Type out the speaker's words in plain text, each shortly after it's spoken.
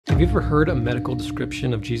Have you ever heard a medical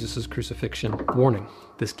description of Jesus' crucifixion? Warning,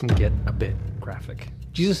 this can get a bit graphic.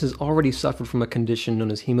 Jesus has already suffered from a condition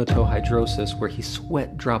known as hematohydrosis, where he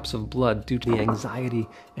sweat drops of blood due to the anxiety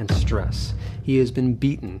and stress. He has been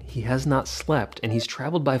beaten, he has not slept, and he's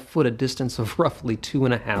traveled by foot a distance of roughly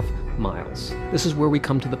 2.5 miles. This is where we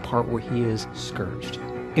come to the part where he is scourged.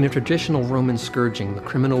 In a traditional Roman scourging, the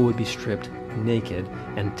criminal would be stripped naked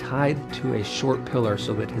and tied to a short pillar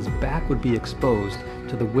so that his back would be exposed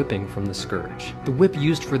to the whipping from the scourge. The whip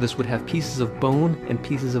used for this would have pieces of bone and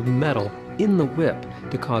pieces of metal in the whip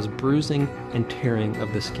to cause bruising and tearing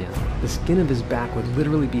of the skin. The skin of his back would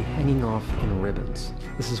literally be hanging off in ribbons.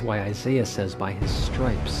 This is why Isaiah says, "By his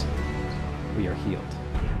stripes we are healed."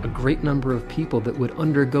 A great number of people that would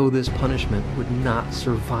undergo this punishment would not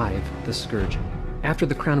survive the scourging. After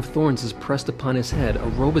the crown of thorns is pressed upon his head, a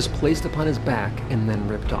robe is placed upon his back and then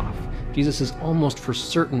ripped off. Jesus is almost for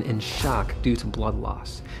certain in shock due to blood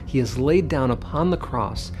loss. He is laid down upon the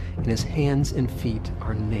cross, and his hands and feet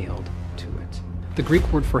are nailed to it. The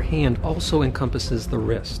Greek word for hand also encompasses the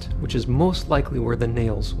wrist, which is most likely where the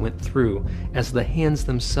nails went through, as the hands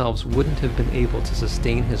themselves wouldn't have been able to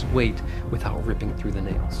sustain his weight without ripping through the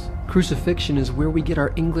nails. Crucifixion is where we get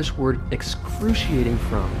our English word excruciating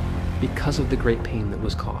from, because of the great pain that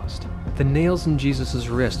was caused. The nails in Jesus'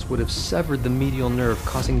 wrists would have severed the medial nerve,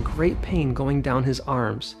 causing great pain going down his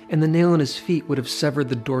arms, and the nail in his feet would have severed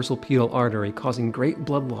the dorsal pedal artery, causing great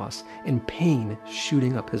blood loss and pain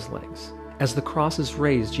shooting up his legs. As the cross is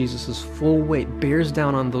raised, Jesus' full weight bears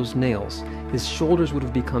down on those nails. His shoulders would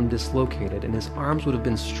have become dislocated, and his arms would have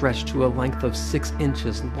been stretched to a length of 6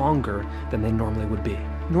 inches longer than they normally would be.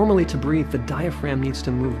 Normally, to breathe, the diaphragm needs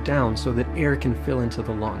to move down so that air can fill into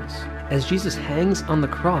the lungs. As Jesus hangs on the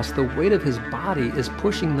cross, the weight of his body is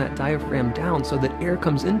pushing that diaphragm down so that air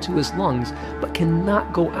comes into his lungs but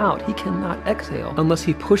cannot go out. He cannot exhale unless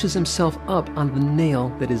he pushes himself up on the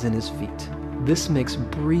nail that is in his feet. This makes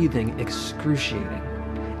breathing excruciating,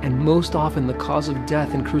 and most often the cause of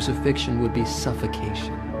death in crucifixion would be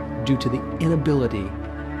suffocation due to the inability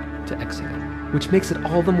to exhale. Which makes it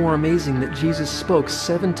all the more amazing that Jesus spoke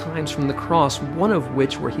 7 times from the cross, one of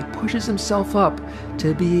which where he pushes himself up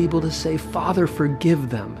to be able to say, "Father,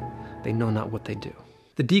 forgive them. They know not what they do."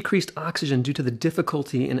 The decreased oxygen due to the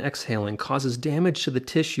difficulty in exhaling causes damage to the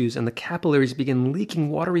tissues, and the capillaries begin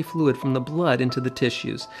leaking watery fluid from the blood into the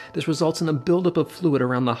tissues. This results in a buildup of fluid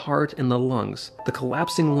around the heart and the lungs. The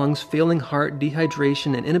collapsing lungs, failing heart,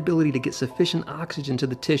 dehydration, and inability to get sufficient oxygen to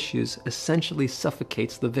the tissues essentially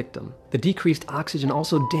suffocates the victim. The decreased oxygen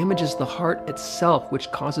also damages the heart itself,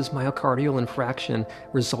 which causes myocardial infarction,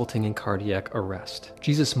 resulting in cardiac arrest.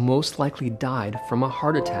 Jesus most likely died from a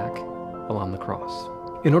heart attack while on the cross.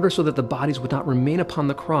 In order so that the bodies would not remain upon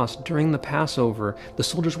the cross during the Passover, the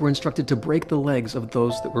soldiers were instructed to break the legs of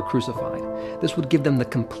those that were crucified. This would give them the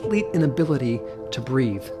complete inability to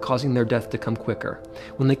breathe, causing their death to come quicker.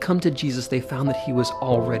 When they come to Jesus, they found that he was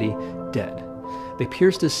already dead. They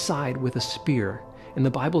pierced his side with a spear, and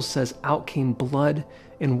the Bible says out came blood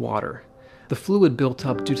and water. The fluid built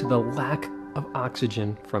up due to the lack of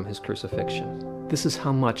oxygen from his crucifixion. This is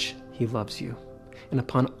how much he loves you. And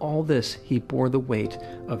upon all this, he bore the weight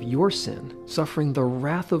of your sin, suffering the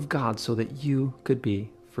wrath of God so that you could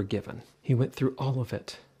be forgiven. He went through all of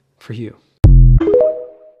it for you.